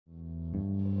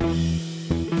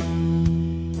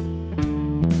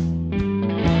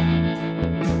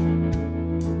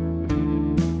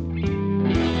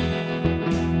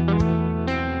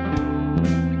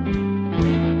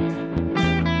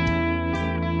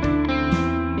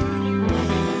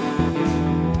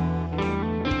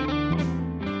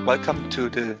Welcome to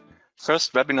the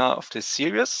first webinar of this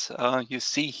series. You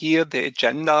see here the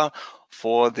agenda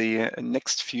for the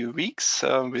next few weeks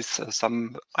with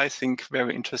some, I think,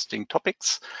 very interesting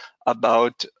topics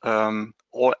about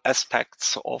all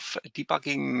aspects of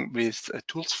debugging with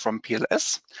tools from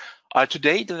PLS.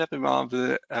 Today, the webinar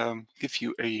will give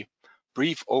you a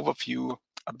brief overview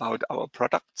about our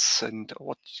products and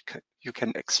what you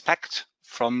can expect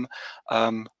from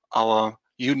our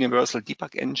universal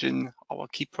debug engine, our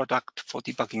key product for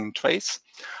debugging and trace.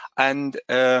 And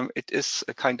it is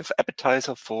a kind of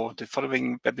appetizer for the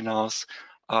following webinars.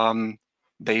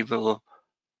 We will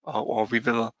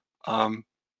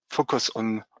focus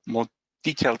on more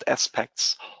detailed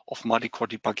aspects of multi-core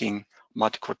debugging,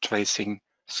 multi-core tracing,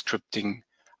 scripting,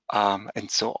 and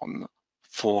so on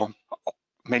for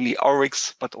mainly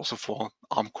RX, but also for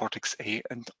ARM Cortex-A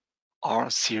and R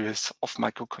series of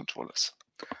microcontrollers.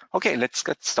 Okay, let's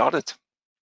get started.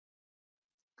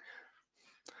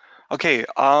 Okay,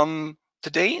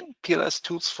 today, PLS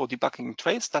tools for debugging and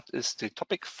trace, that is the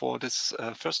topic for this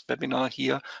first webinar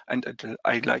here. And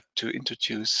I'd like to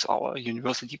introduce our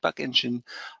universal debug engine,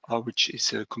 which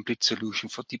is a complete solution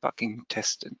for debugging,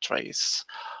 test, and trace.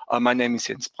 My name is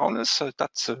Jens Braunes.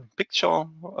 That's a picture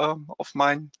of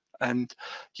mine. And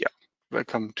yeah,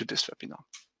 welcome to this webinar.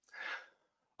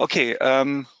 Okay,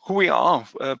 who we are.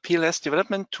 PLS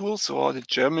Development Tools, or the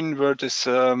German word is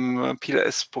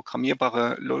PLS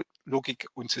Programmierbare Logik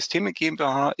und Systeme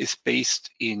GmbH, is based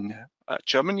in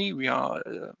Germany. We are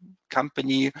a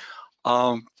company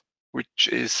which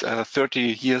is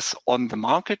 30 years on the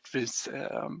market with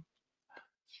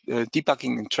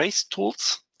debugging and trace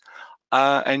tools.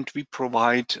 And we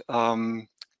provide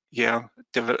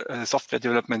software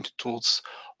development tools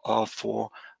for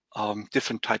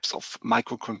different types of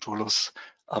microcontrollers,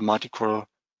 multi-core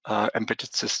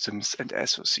embedded systems, and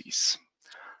SoCs.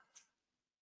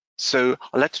 So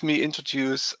let me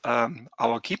introduce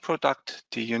our key product,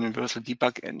 the Universal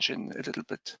Debug Engine, a little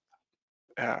bit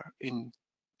in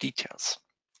details.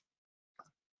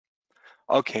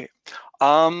 Okay,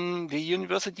 the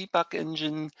Universal Debug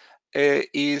Engine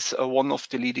is one of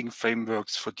the leading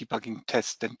frameworks for debugging,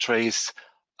 test, and trace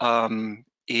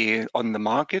on the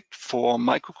market for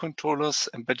microcontrollers,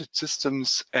 embedded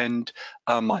systems, and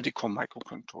multi-core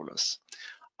microcontrollers.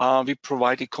 We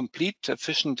provide a complete,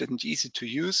 efficient, and easy to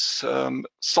use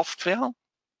software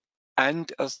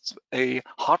and as a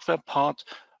hardware part,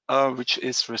 which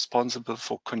is responsible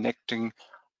for connecting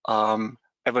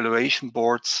evaluation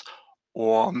boards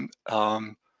or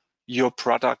your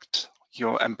product,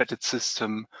 your embedded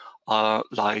system,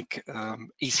 like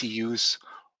ECUs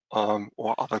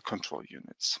or other control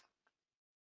units.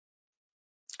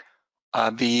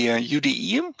 The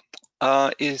UDE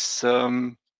is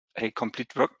a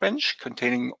complete workbench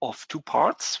containing of two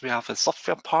parts. We have a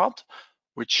software part,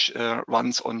 which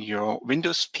runs on your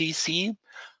Windows PC,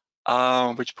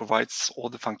 which provides all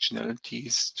the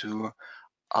functionalities to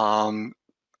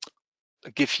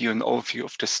give you an overview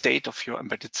of the state of your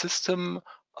embedded system,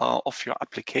 of your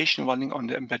application running on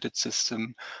the embedded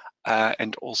system,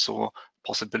 and also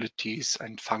possibilities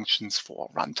and functions for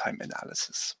runtime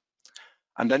analysis.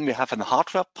 And then we have a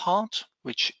hardware part,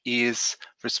 which is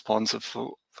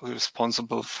responsible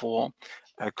for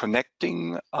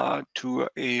connecting to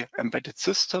a embedded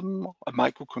system, a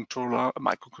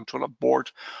microcontroller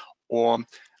board, or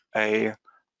a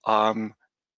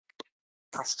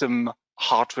custom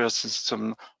hardware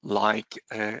system like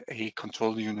a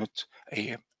control unit,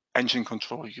 a engine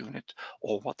control unit,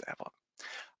 or whatever.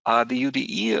 The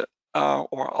UDE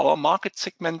or our market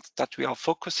segment that we are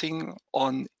focusing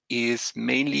on is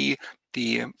mainly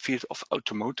the field of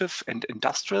automotive and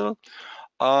industrial.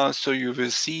 So you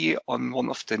will see on one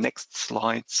of the next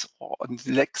slides, or on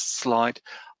the next slide,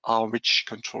 which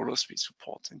controllers we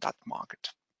support in that market.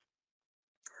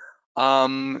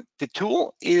 The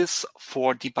tool is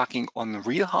for debugging on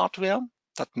real hardware.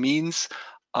 That means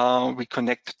we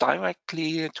connect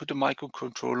directly to the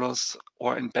microcontrollers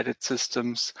or embedded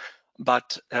systems,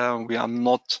 but we are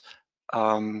not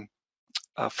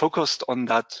focused on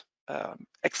that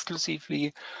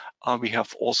exclusively. We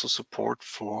have also support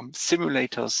for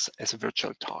simulators as a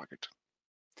virtual target.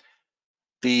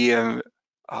 The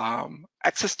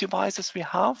access devices we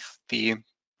have, the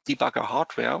debugger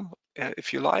hardware,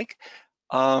 if you like,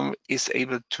 is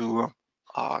able to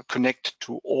connect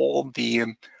to all the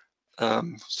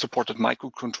supported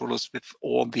microcontrollers with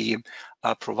all the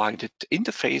provided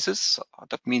interfaces.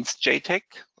 That means JTAG,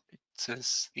 it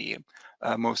is the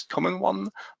most common one,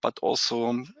 but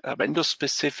also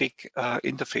vendor-specific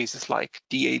interfaces like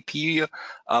DAP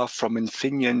from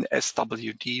Infineon,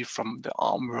 SWD from the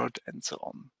ARM world, and so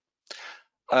on.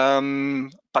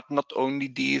 But not only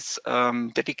these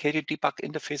dedicated debug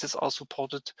interfaces are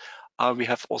supported, we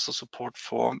have also support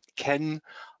for CAN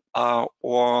or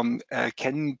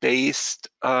CAN-based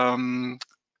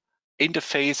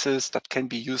interfaces that can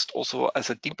be used also as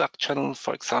a debug channel,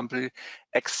 for example,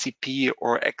 XCP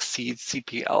or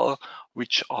XCCPL,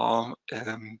 which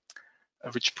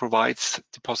provides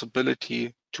the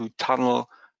possibility to tunnel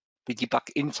the debug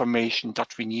information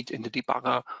that we need in the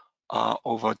debugger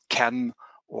over CAN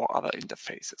or other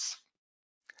interfaces.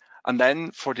 And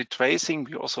then for the tracing,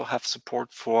 we also have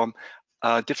support for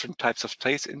different types of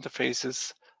trace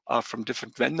interfaces from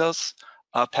different vendors,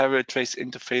 parallel trace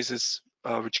interfaces,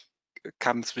 which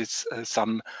comes with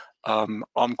some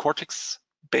ARM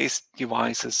Cortex-based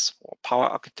devices or power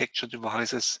architecture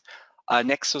devices,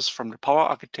 Nexus from the power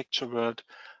architecture world,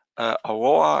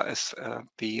 Aurora is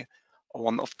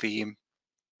one of the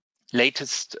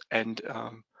latest and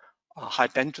high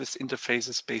bandwidth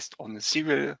interfaces based on the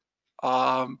serial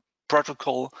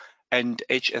protocol, and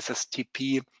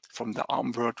HSSTP from the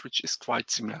ARM world, which is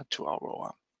quite similar to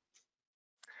Aurora.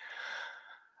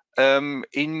 In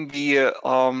the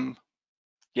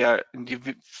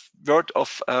world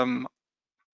of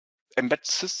embedded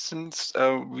systems,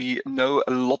 we know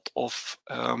a lot of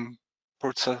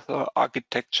processor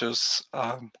architectures,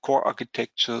 core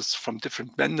architectures from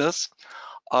different vendors.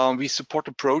 We support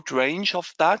a broad range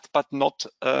of that, but not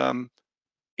a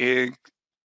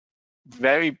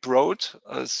very broad.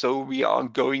 So we are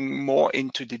going more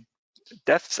into the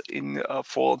depths in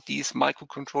for these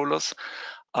microcontrollers.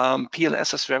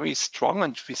 PLS is very strong,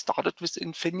 and we started with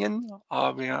Infineon.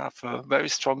 We have a very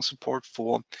strong support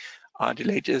for the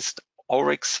latest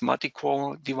Oryx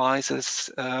multi-core devices,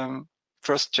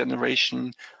 first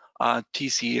generation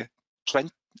TC2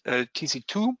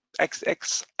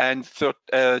 XX and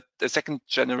the second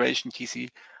generation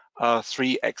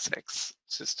TC3XX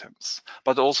systems,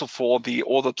 but also for the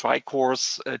older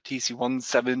tri-cores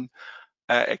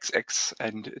TC17XX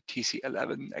and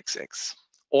TC11XX.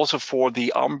 Also for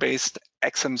the ARM-based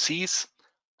XMCs,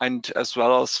 and as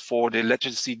well as for the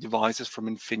legacy devices from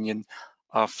Infineon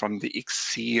from the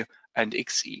XC and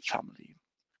XE family.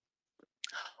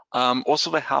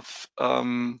 Also, they have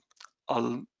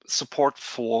support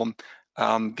for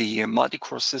the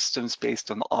multi-core systems based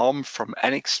on ARM from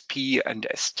NXP and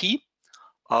ST.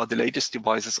 The latest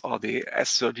devices are the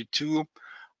S32,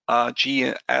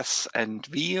 G, S, and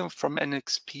V from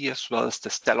NXP, as well as the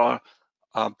Stellar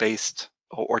based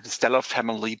or the Stellar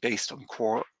family based on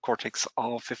Cortex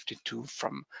R52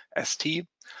 from ST,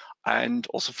 and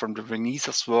also from the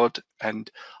Renesas world,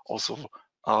 and also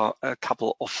a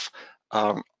couple of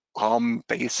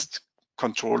ARM-based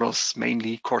controllers,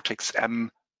 mainly Cortex M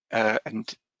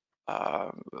and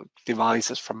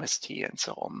devices from ST and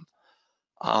so on,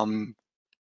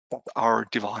 that are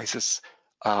devices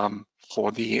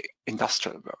for the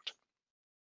industrial world.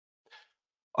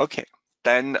 Okay,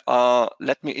 then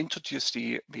let me introduce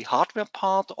the hardware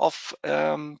part of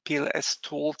PLS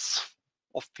tools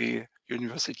of the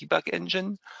Universal Debug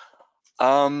Engine.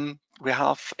 We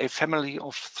have a family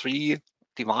of 3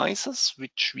 devices,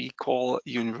 which we call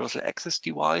universal access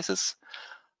devices.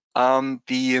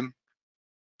 The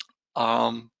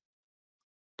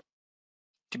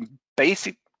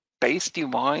basic base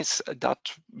device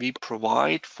that we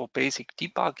provide for basic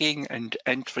debugging and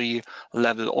entry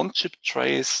level on-chip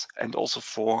trace, and also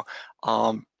for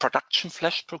production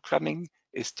flash programming,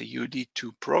 is the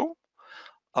UD2 Pro,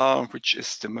 which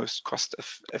is the most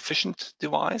cost-efficient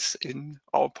device in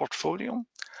our portfolio.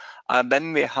 And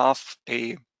then we have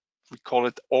we call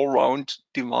it all-round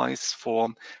device for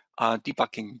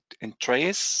debugging and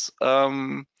trace,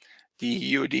 the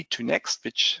UD2 Next,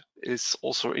 which is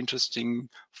also interesting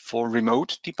for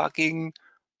remote debugging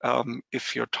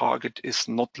if your target is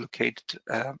not located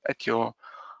at your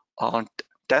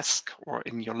desk or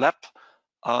in your lab.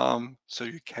 So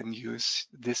you can use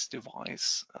this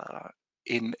device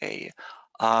in a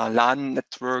LAN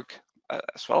network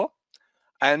as well.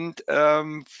 And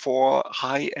for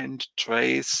high-end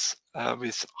trace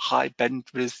with high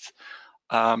bandwidth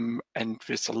and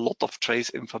with a lot of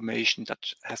trace information that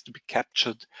has to be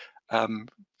captured,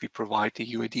 we provide the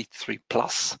UAD3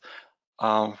 Plus,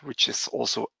 which is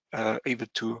also able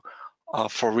to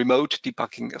for remote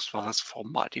debugging as well as for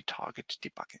multi-target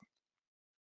debugging.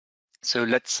 So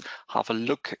let's have a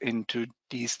look into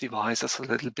these devices a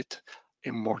little bit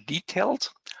in more detail.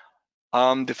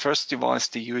 The first device,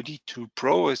 the UAD2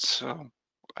 Pro, is,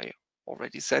 I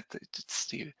already said, it's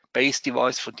the base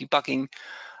device for debugging.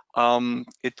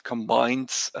 It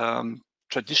combines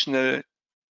traditional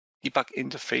debug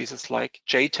interfaces like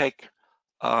JTAG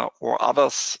or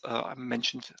others. I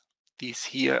mentioned these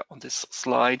here on this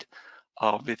slide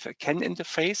are with a CAN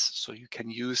interface, so you can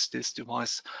use this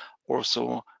device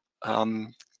also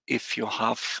if you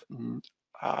have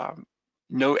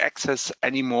no access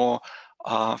anymore,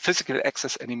 physical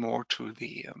access anymore to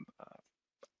the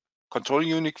control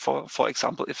unit. For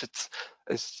example, if it's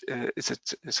is a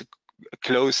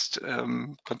closed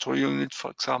control unit,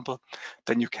 for example,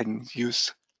 then you can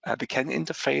use the CAN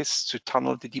interface to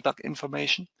tunnel the debug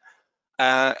information.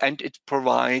 And it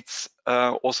provides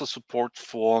also support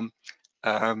for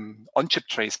on-chip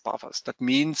trace buffers. That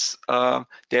means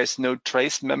there's no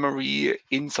trace memory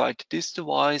inside this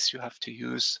device. You have to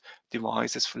use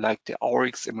devices like the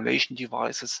AURIX emulation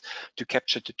devices to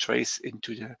capture the trace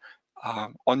into the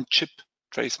on-chip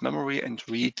trace memory and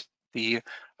read the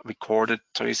recorded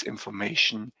trace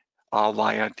information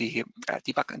via the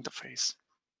debug interface.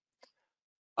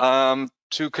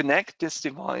 To connect this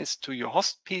device to your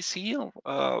host PC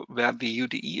where the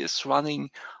UDE is running,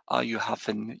 you have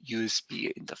an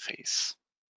USB interface.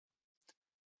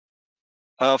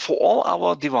 For all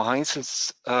our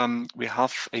devices, we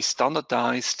have a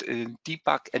standardized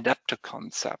debug adapter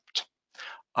concept.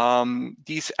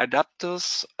 These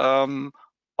adapters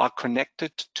are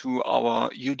connected to our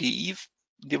UDE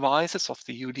devices of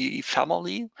the UDE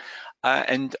family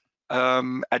and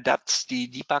adapts the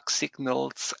debug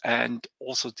signals and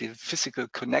also the physical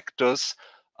connectors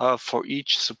for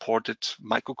each supported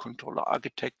microcontroller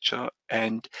architecture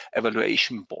and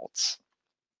evaluation boards.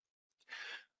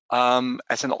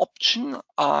 As an option,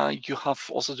 you have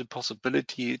also the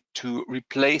possibility to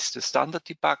replace the standard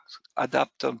debug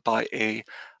adapter by a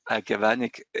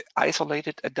galvanic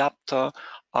isolated adapter,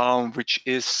 which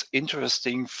is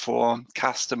interesting for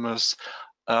customers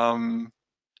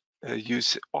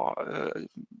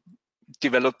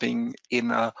developing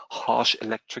in a harsh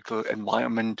electrical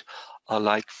environment,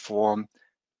 like for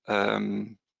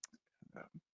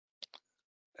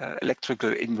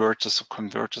electrical inverters or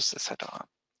converters, etc.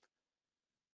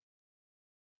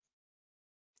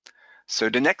 So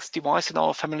the next device in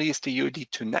our family is the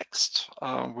UD2 Next,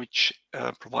 which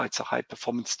provides a high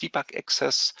performance debug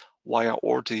access via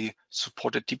all the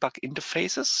supported debug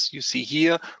interfaces. You see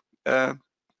here,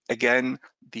 again,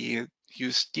 the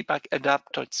used debug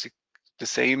adapter. It's the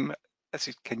same as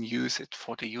you can use it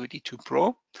for the UD2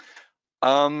 Pro.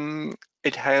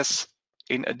 It has,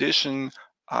 in addition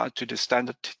to the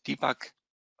standard debug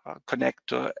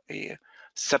connector, a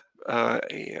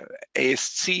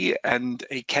ASC and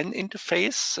a CAN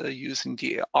interface using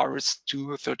the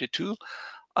RS232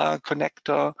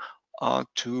 connector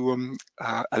to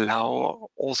allow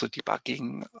also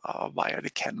debugging via the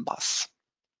CAN bus.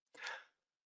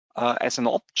 As an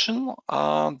option,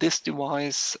 this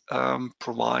device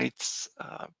provides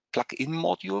plug-in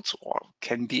modules or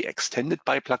can be extended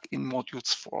by plug-in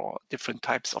modules for different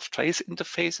types of trace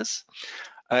interfaces.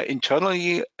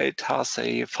 Internally, it has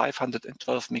a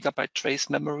 512 megabyte trace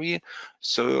memory,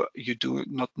 so you do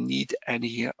not need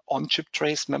any on-chip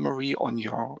trace memory on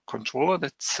your controller.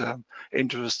 That's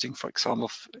interesting, for example,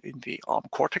 in the ARM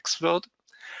Cortex world.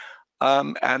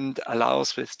 And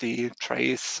allows with the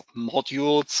trace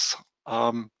modules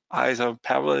either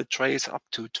parallel trace up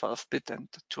to 12-bit and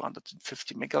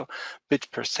 250 megabit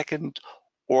per second,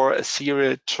 or a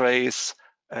serial trace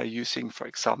using, for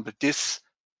example, this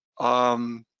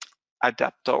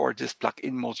adapter or this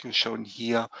plug-in module shown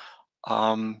here,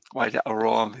 while the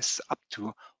Aurora is up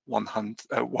to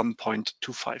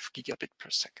 1.25 gigabit per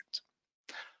second.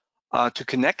 To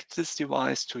connect this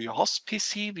device to your host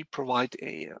PC, we provide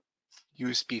a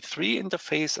USB 3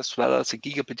 interface as well as a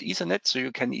gigabit Ethernet, so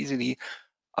you can easily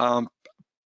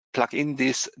plug in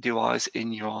this device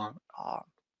in your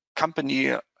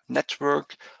company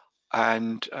network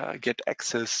and get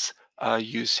access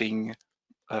using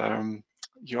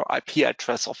your IP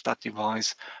address of that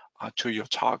device to your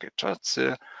target. That's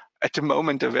at the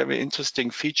moment a very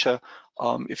interesting feature.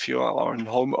 If you are in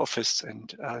home office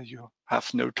and you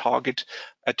have no target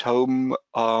at home,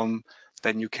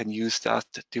 then you can use that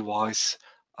device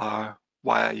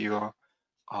via your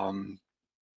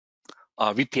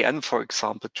VPN, for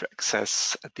example, to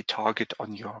access the target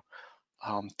on your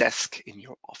desk in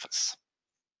your office.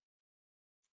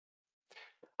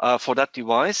 For that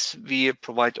device, we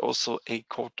provide also a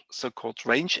so-called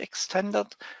range extender.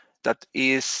 That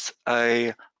is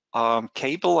a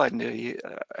cable and a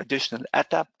additional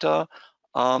adapter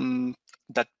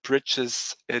that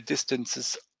bridges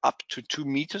distances up to 2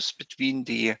 meters between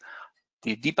the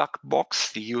debug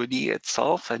box, the UID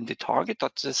itself, and the target.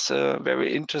 That is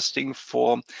very interesting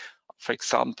for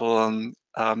example,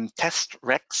 test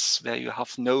racks where you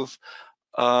have no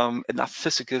enough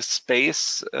physical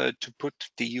space to put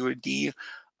the UID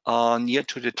near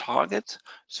to the target,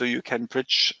 so you can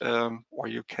bridge or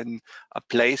you can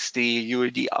place the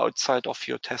UAD outside of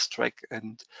your test track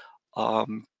and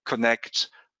connect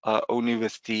only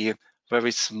with the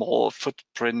very small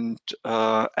footprint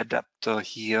adapter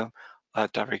here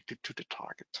directly to the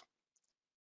target.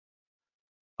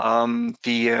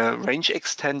 The range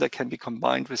extender can be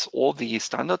combined with all the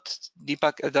standard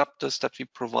debug adapters that we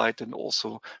provide and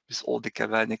also with all the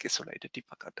galvanic isolated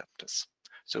debug adapters.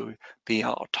 So they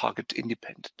are target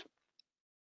independent.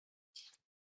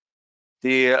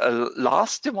 The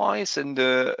last device in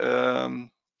the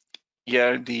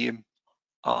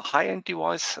high-end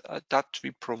device that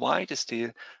we provide is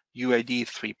the UAD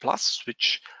 3 Plus,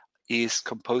 which is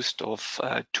composed of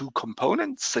two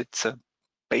components. It's a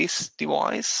base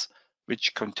device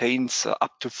which contains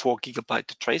up to 4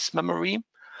 GB trace memory,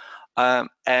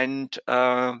 and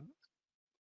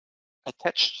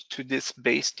attached to this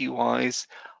base device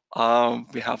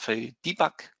we have a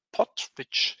debug pod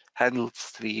which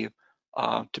handles the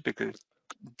typical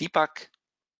debug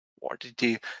or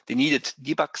the needed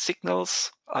debug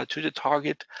signals to the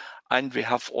target. And we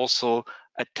have also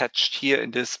attached here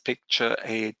in this picture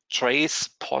a trace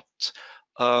pod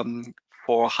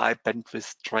for high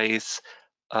bandwidth trace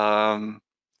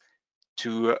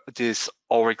to this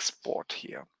Oryx board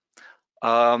here.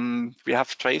 We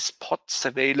have trace pods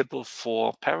available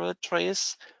for parallel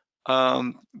trace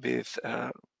with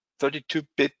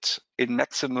 32-bit in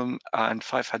maximum and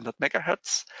 500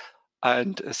 megahertz,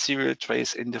 and a serial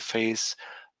trace interface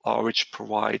which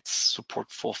provides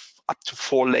support for up to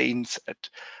 4 lanes at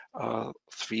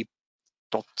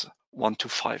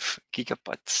 3.125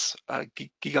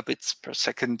 gigabits per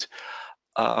second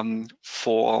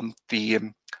for the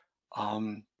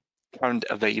current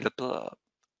available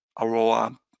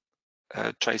Aurora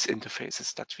trace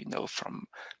interfaces that we know from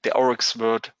the Oryx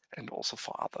world and also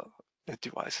for other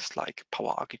devices like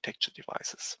power architecture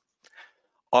devices.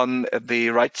 On the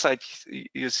right side,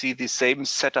 you see the same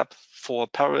setup for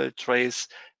parallel trace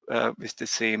with the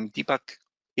same debug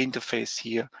interface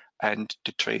here and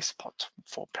the trace pod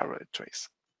for parallel trace.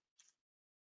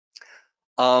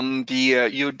 The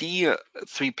UAD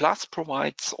 3 Plus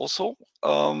provides also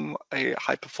a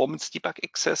high performance debug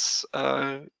access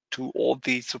to all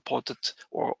the supported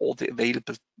or all the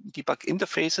available debug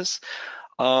interfaces.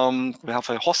 We have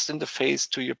a host interface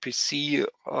to your PC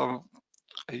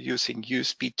using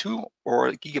USB 2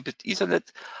 or gigabit Ethernet,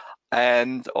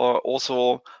 and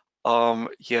also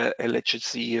here a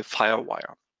legacy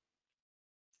FireWire.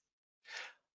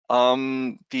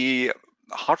 The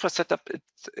hardware setup,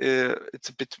 it's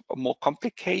a bit more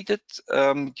complicated.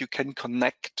 You can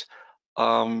connect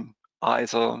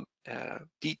either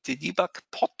the debug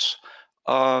pod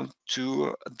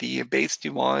to the base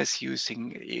device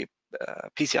using a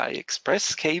PCI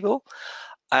Express cable,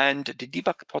 and the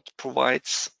debug pod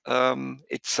provides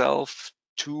itself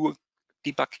two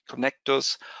debug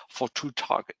connectors for two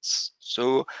targets.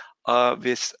 So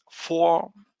with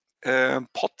 4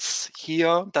 pods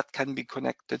here that can be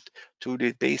connected to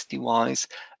the base device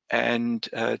and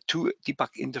 2 debug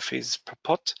interfaces per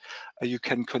pod, you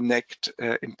can connect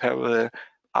in parallel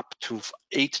up to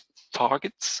 8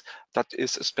 targets. That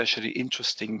is especially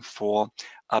interesting for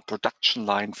production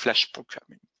line flash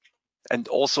programming, and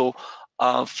also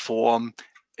for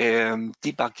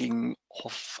debugging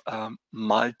of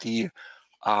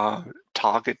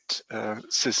multi-target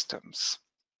systems.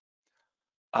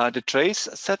 The trace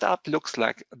setup looks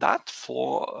like that.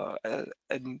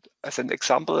 And as an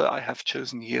example, I have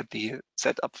chosen here the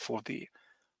setup for the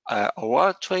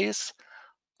Aurora trace.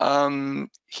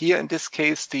 Here in this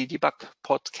case, the debug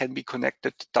pod can be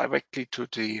connected directly to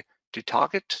the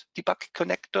target debug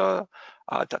connector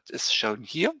that is shown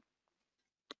here.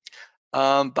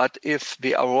 But if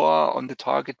the Aurora on the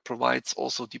target provides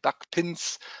also debug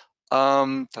pins,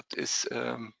 that is,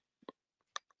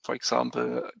 for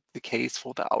example, the case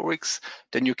for the Oryx,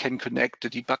 then you can connect the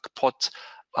debug pod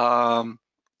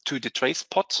to the trace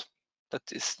pod. That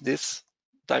is this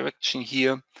direction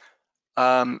here.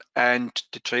 And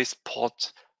the trace pod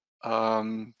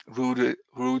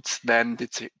routes then the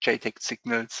JTAG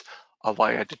signals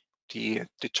via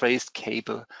the trace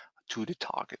cable to the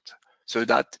target. So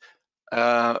that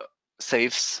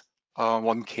saves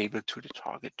 1 cable to the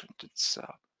target, and it's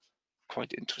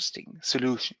quite interesting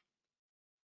solution.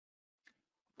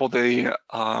 For the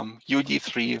UAD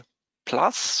 3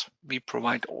 Plus, we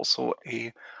provide also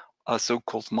a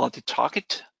so-called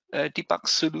multi-target debug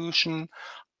solution.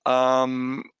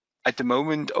 At the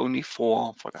moment, only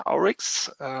for the Oryx.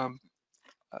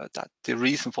 That the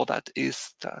reason for that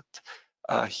is that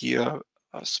here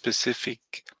a specific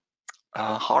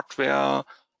hardware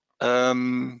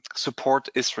support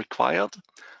is required.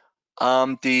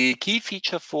 The key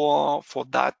feature for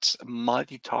that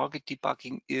multi-target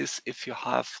debugging is if you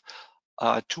have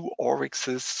two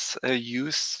oryxes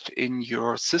used in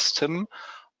your system.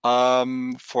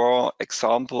 For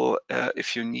example,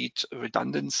 if you need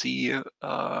redundancy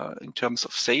in terms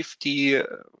of safety,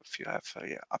 if you have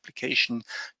an application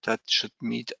that should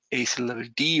meet ASIL level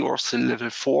D or SIL level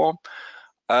 4,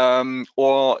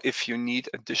 or if you need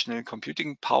additional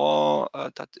computing power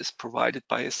that is provided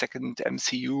by a second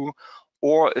MCU,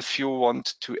 or if you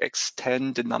want to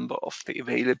extend the number of the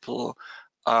available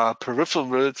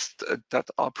peripherals that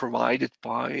are provided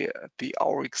by the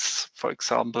AURIX, for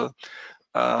example,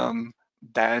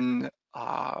 then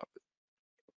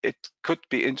it could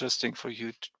be interesting for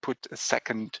you to put a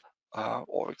second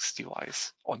AURIX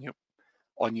device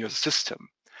on your system.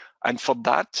 And for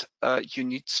that, you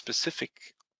need specific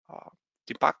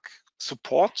debug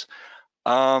support.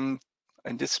 And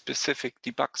this specific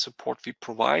debug support we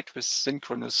provide with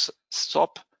synchronous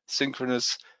stop,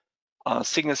 synchronous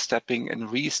signal stepping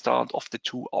and restart of the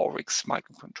two AURIX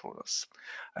microcontrollers.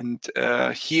 And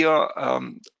here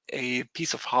a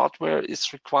piece of hardware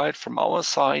is required from our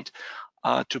side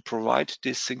to provide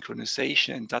this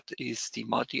synchronization, and that is the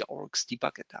multi-AURIX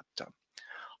debug adapter.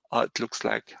 It looks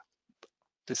like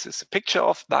this is a picture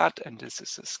of that, and this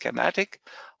is a schematic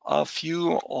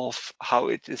view of how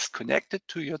it is connected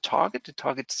to your target. The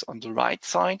target is on the right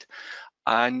side,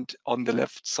 and on the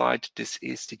left side, this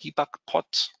is the debug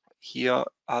pot. Here,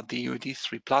 the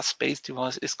UD3 Plus base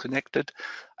device is connected,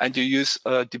 and you use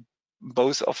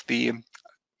both of the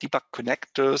debug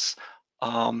connectors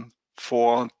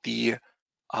for the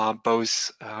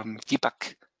both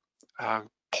debug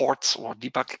ports or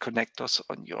debug connectors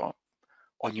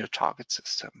on your target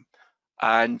system.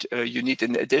 And you need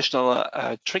an additional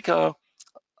trigger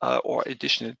or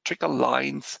additional trigger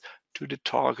lines to the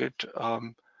target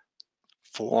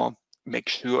for make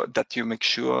sure that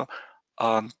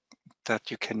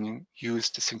you can use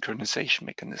the synchronization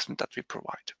mechanism that we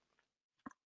provide.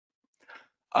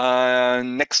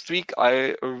 Next week,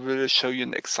 I will show you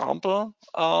an example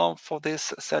for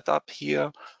this setup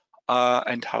here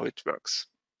and how it works.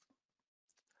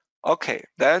 Okay,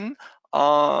 then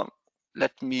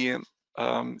let me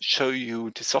show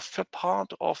you the software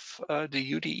part of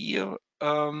the UDE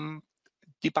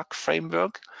debug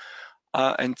framework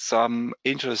and some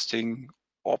interesting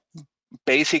or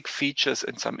basic features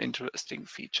and some interesting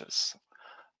features.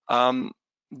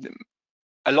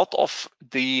 A lot of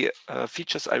the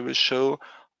features I will show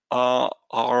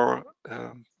are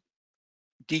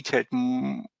detailed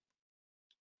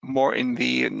more in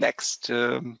the next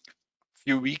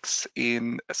few weeks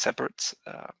in separate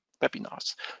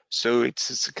webinars. So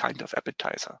it's a kind of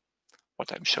appetizer,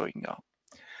 what I'm showing now.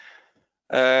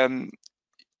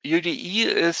 UDE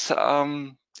is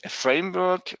a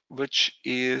framework which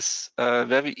is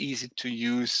very easy to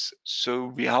use. So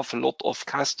we have a lot of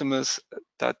customers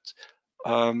that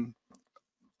can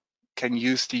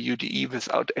use the UDE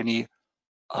without any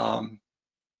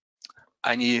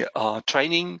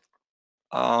training.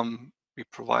 We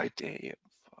provide a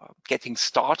getting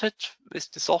started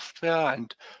with the software,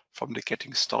 and from the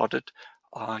getting started,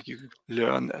 you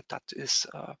learn that is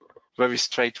very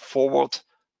straightforward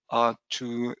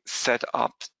to set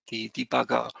up the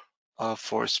debugger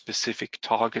for a specific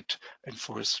target and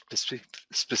for a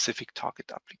specific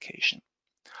target application.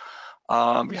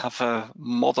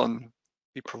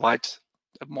 We provide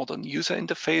a modern user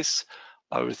interface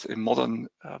with a modern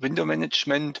window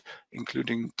management,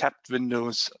 including tabbed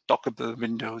windows, dockable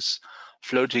windows,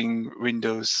 floating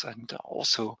windows, and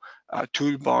also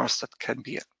toolbars that can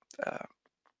be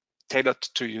tailored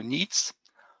to your needs.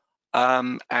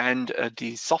 And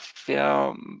the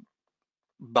software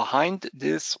behind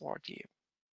this, or the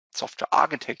software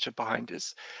architecture behind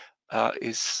this,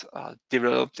 is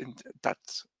developed in that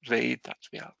way that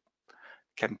we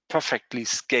can perfectly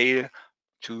scale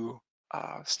to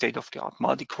state-of-the-art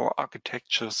multi-core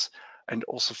architectures, and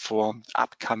also for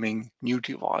upcoming new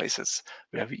devices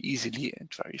very easily and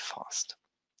very fast.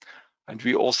 And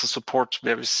we also support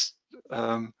very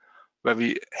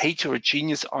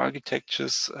heterogeneous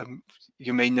architectures.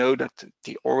 You may know that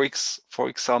the AURIX, for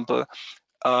example,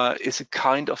 is a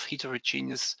kind of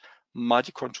heterogeneous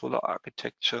multi-controller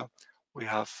architecture. We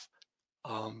have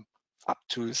up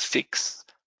to 6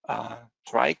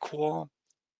 tri-core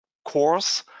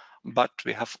cores, but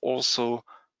we have also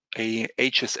a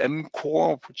HSM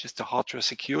core, which is the hardware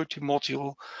security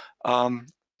module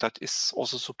that is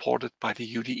also supported by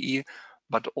the UDE,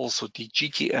 but also the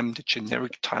GTM, the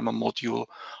generic timer module,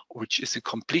 which is a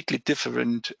completely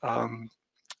different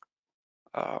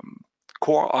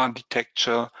core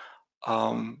architecture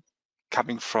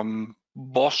coming from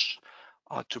Bosch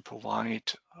to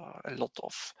provide a lot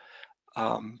of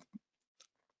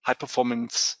high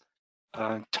performance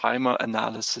timer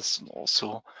analysis and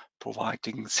also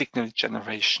providing signal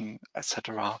generation,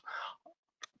 etc.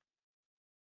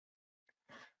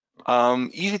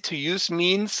 Easy to use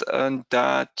means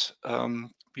that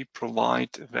we provide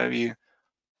a very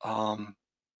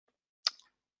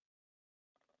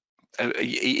a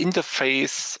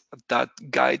interface that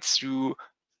guides you,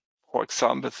 for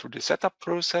example, through the setup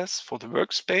process for the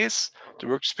workspace. The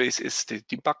workspace is the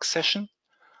debug session.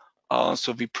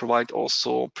 So we provide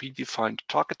also predefined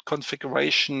target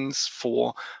configurations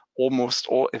for almost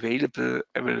all available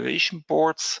evaluation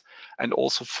boards and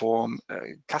also for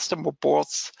customer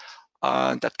boards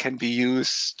that can be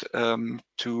used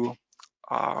to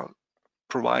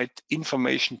provide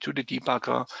information to the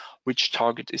debugger, which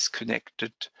target is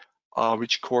connected,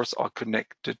 which cores are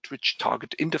connected, which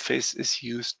target interface is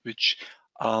used, which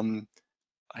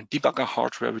debugger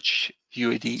hardware, which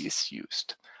UID is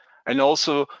used. And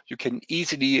also you can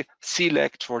easily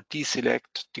select or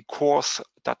deselect the cores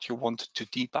that you want to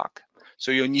debug. So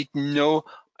you need no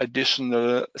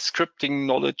additional scripting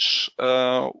knowledge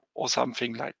or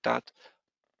something like that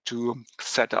to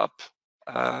set up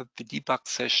the debug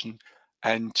session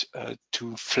and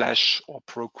to flash or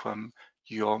program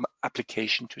your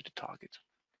application to the target.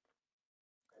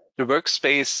 The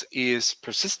workspace is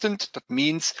persistent. That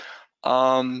means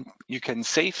you can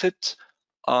save it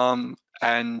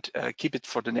and keep it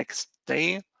for the next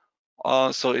day.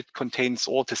 So it contains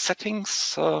all the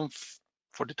settings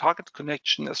for the target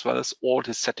connection, as well as all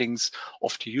the settings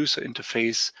of the user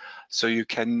interface. So you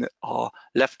can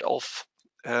left off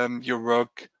your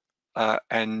work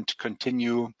and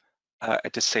continue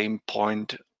at the same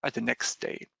point at the next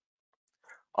day.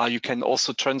 You can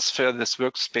also transfer this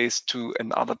workspace to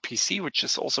another PC, which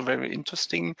is also very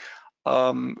interesting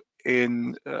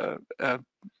in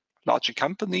larger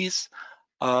companies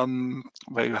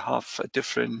where you have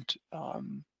different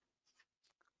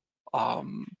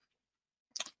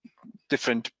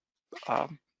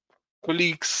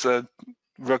colleagues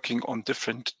working on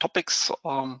different topics,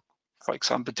 for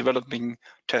example, developing,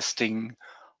 testing,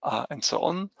 and so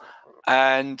on.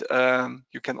 And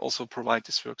you can also provide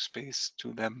this workspace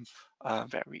to them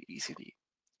very easily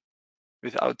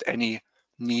without any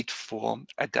need for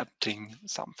adapting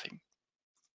something.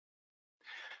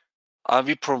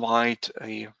 We provide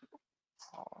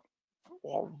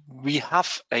we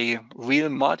have a real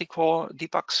multi-core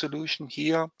debug solution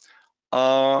here,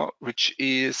 which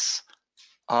is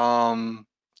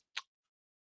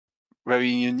very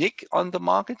unique on the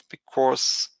market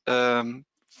because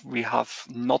we have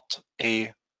not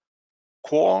a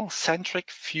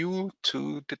core-centric view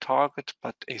to the target,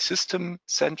 but a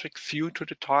system-centric view to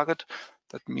the target.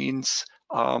 That means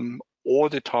all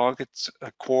the target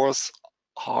cores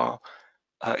are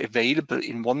available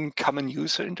in one common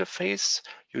user interface.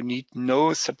 You need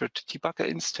no separate debugger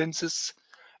instances,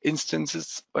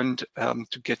 and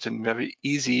to get a very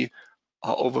easy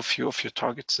overview of your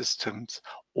target systems,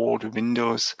 all the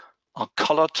windows are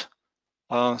colored,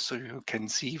 so you can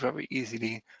see very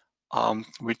easily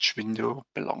which window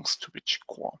belongs to which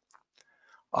core.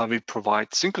 We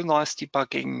provide synchronized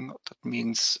debugging. That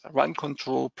means run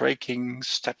control, braking,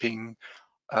 stepping,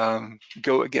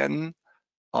 go again.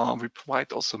 We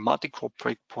provide also multi-core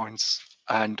breakpoints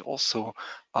and also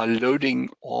loading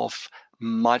of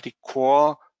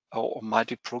multi-core or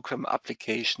multi-program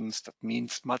applications. That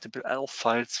means multiple ELF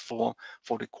files for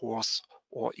the cores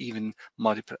or even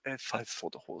multiple ELF files for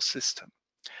the whole system.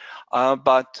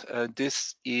 But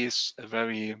this is a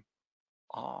very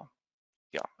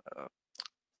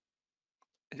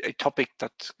a topic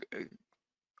that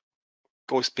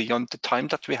goes beyond the time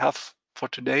that we have for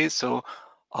today. So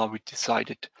we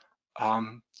decided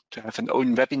to have an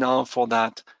own webinar for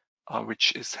that,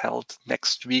 which is held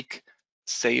next week,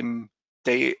 same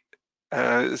day,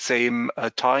 same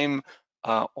time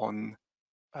on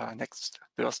next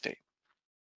Thursday.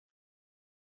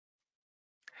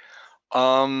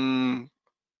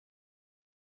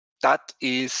 That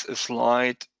is a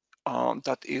slide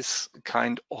that is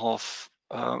kind of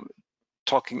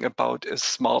talking about a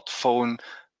smartphone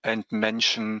and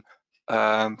mention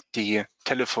the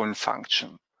telephone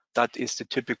function. That is the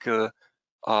typical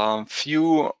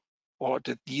view, or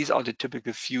these are the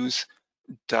typical views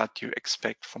that you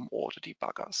expect from all the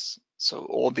debuggers. So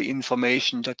all the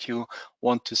information that you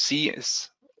want to see is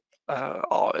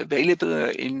are available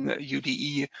in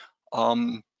UDE.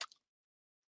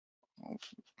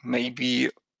 Maybe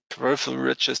peripheral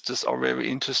registers are very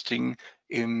interesting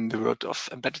in the world of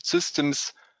embedded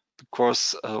systems,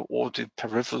 because all the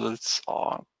peripherals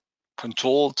are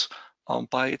controlled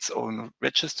by its own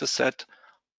register set.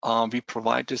 We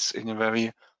provide this in a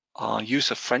very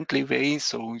user-friendly way,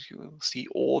 so you see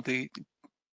all the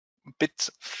bit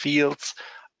fields,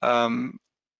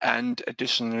 and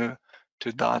additional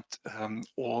to that,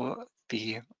 all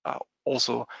the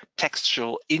also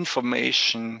textual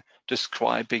information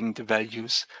describing the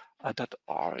values that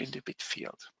are in the bit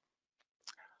field.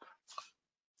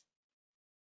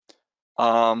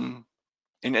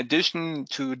 In addition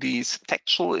to these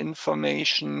textual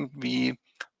information, we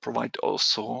provide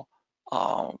also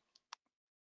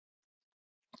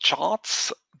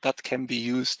charts that can be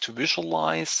used to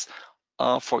visualize,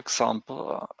 for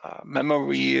example,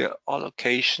 memory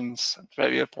allocations and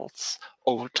variables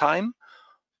over time,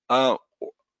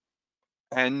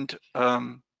 and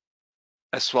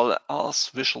as well as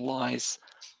visualize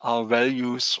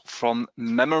values from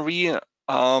memory.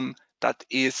 That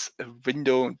is a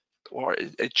window or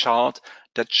a chart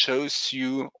that shows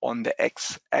you on the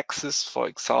x-axis, for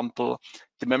example,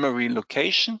 the memory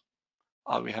location.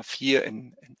 We have here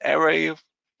an array, a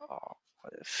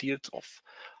field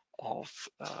of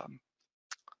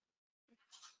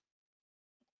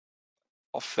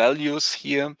values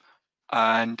here,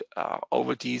 and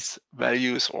over these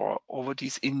values or over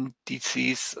these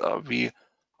indices, we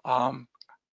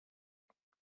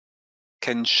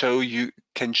can show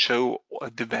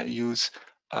the values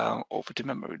over the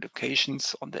memory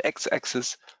locations on the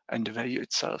x-axis and the value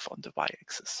itself on the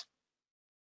y-axis.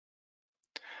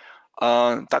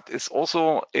 That is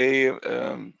also a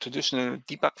traditional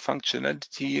debug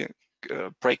functionality,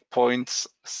 breakpoints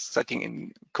setting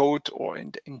in code or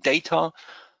in data,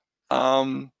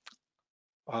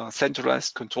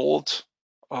 centralized, controlled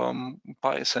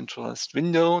by a centralized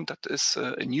window. That is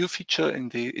a new feature in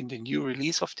the new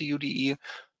release of the UDE,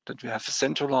 that we have a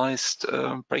centralized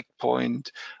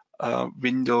breakpoint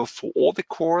window for all the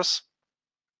cores,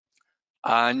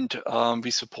 and we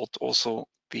support also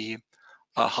the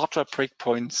hardware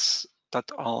breakpoints that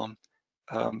are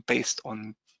based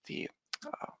on the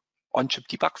on-chip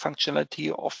debug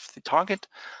functionality of the target,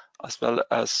 as well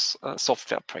as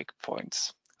software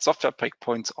breakpoints. Software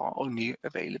breakpoints are only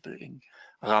available in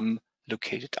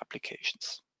RAM-located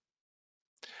applications.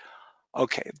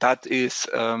 Okay, that is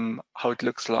how it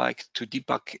looks like to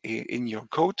debug in your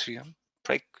code. You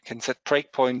can set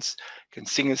breakpoints, you can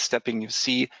single stepping. You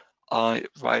see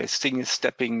by single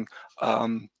stepping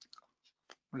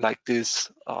like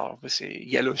this with a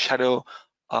yellow shadow,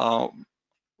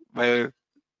 where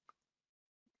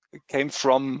it came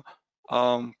from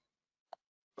up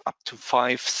to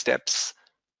 5 steps.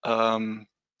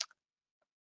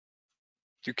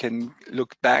 You can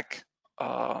look back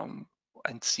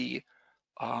and see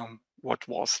what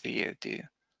was the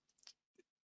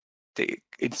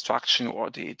instruction or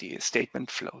the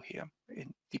statement flow here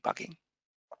in debugging.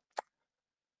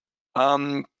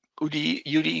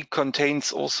 UDE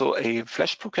contains also a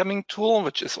flash programming tool,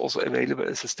 which is also available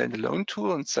as a standalone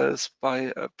tool and sells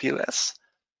by PLS.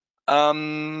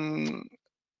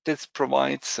 This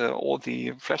provides all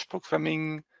the flash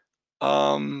programming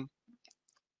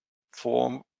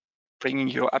for bringing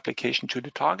your application to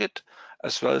the target,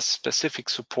 as well as specific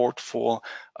support for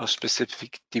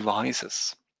specific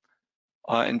devices,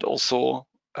 and also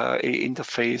a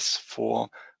interface for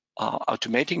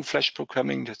automating flash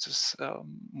programming. This is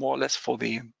more or less for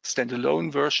the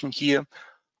standalone version here.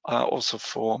 Also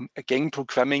for gang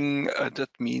programming, that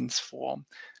means for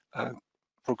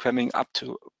programming up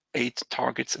to 8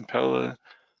 targets in parallel,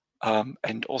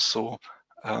 and also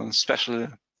special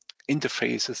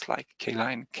interfaces like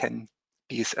K-line, CAN,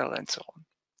 BSL, and so on.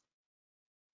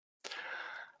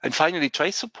 And finally,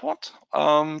 trace support.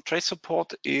 Trace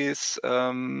support is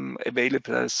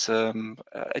available as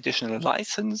additional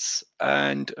license,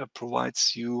 and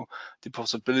provides you the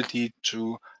possibility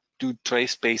to do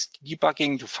trace-based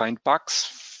debugging to find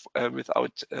bugs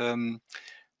without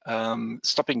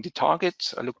stopping the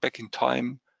target, look back in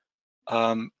time,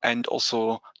 and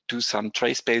also do some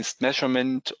trace-based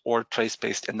measurement or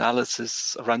trace-based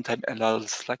analysis, runtime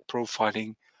analysis like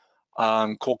profiling,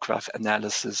 core graph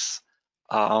analysis,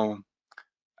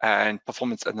 and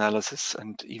performance analysis,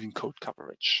 and even code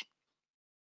coverage.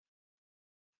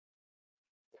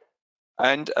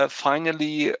 And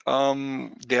finally,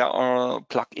 there are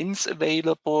plugins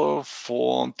available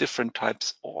for different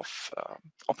types of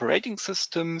operating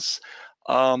systems,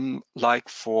 like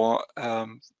for a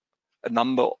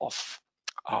number of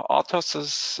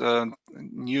RTOSes.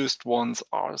 Newest ones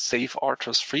are Safe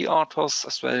RTOS, Free RTOS,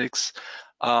 as well as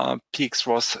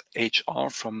PXROS HR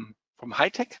from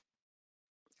Hitex,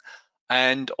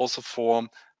 and also for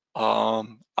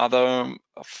Other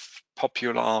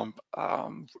popular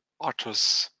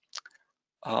RTOSes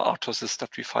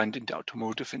that we find in the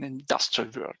automotive and industrial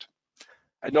world.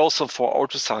 And also for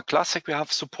AutoSAR Classic, we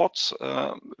have support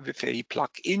with a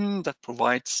plugin that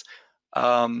provides,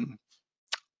 on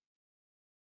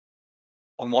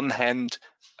one hand,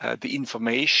 the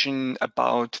information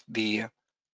about the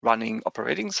running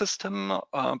operating system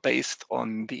based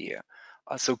on the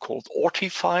so-called ORTI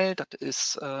file that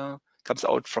is comes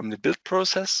out from the build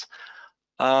process,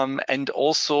 and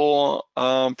also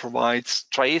provides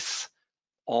trace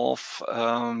of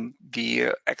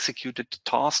the executed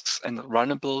tasks and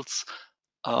runnables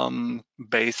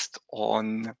based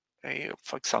on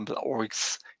for example,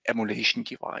 Oryx emulation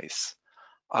device.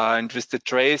 And with the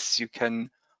trace, you can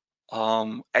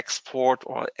export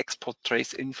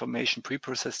trace information,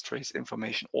 pre-processed trace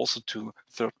information also to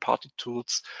third-party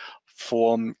tools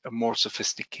for a more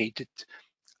sophisticated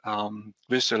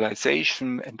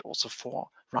visualization and also for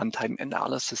runtime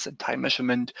analysis and time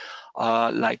measurement,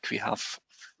 like we have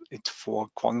it for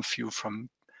QuantView from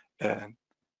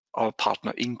our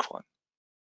partner Inquan.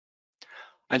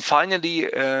 And finally,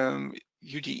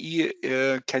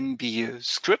 UDE can be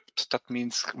script, that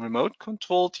means remote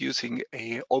controlled using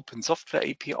a open software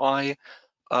API,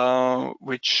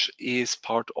 which is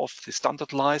part of the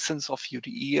standard license of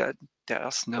UDE.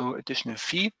 There's no additional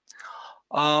fee.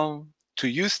 To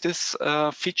use this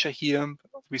feature here,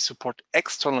 we support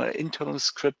external and internal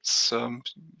scripts,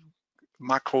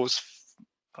 macros,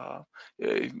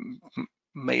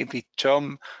 maybe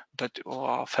term that you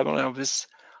are familiar with,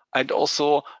 and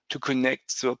also to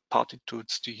connect third-party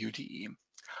tools to UDE.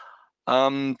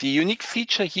 The unique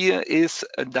feature here is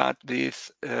that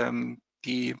this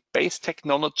the base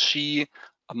technology,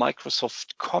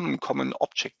 Microsoft Common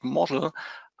Object Model,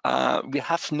 we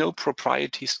have no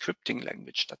proprietary scripting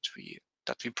language that we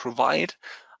provide.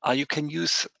 You can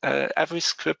use every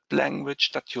script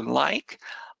language that you like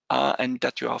and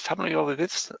that you are familiar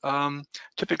with.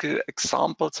 Typical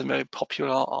examples and very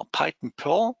popular are Python,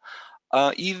 Perl,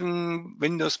 even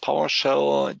Windows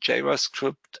PowerShell,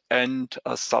 JavaScript, and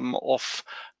some of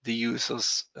the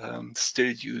users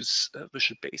still use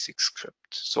Visual Basic Script.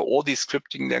 So all these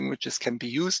scripting languages can be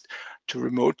used to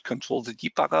remote control the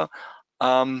debugger.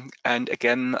 And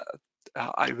again,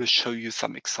 I will show you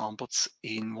some examples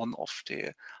in one of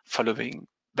the following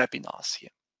webinars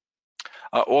here.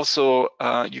 Also,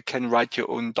 you can write your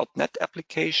own .NET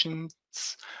applications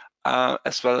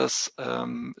as well as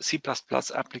C++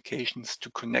 applications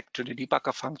to connect to the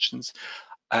debugger functions,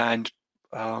 and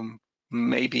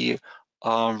maybe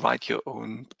write your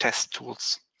own test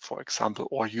tools, for example,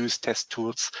 or use test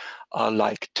tools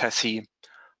like Tessie,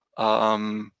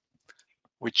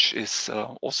 which is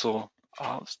also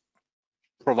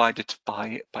provided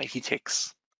by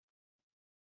Hitex.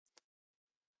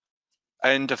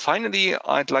 And finally,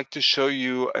 I'd like to show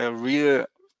you a real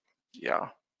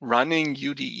running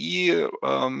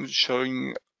UDE,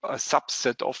 showing a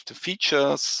subset of the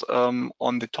features.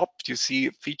 On the top, you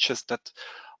see features that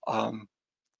are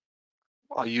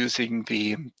using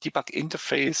the debug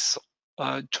interface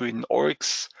to an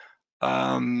Oryx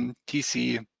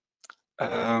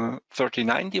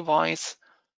TC39 device.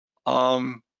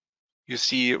 You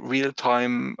see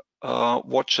real-time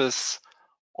watches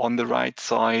on the right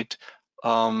side,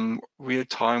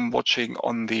 real-time watching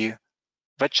on the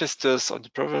registers, on the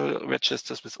peripheral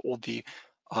registers with all the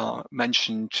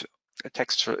mentioned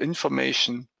textual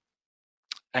information,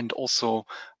 and also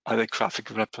the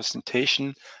graphical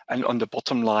representation. And on the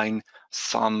bottom line,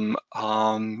 some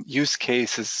use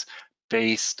cases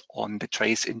based on the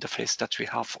trace interface that we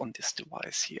have on this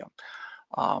device here.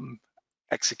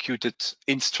 Executed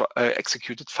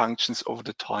functions over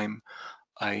the time,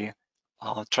 a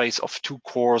trace of 2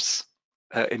 cores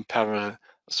in parallel,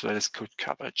 as well as code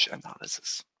coverage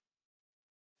analysis.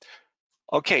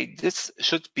 Okay, this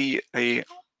should be a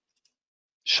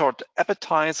short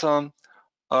appetizer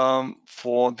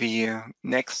for the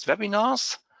next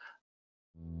webinars.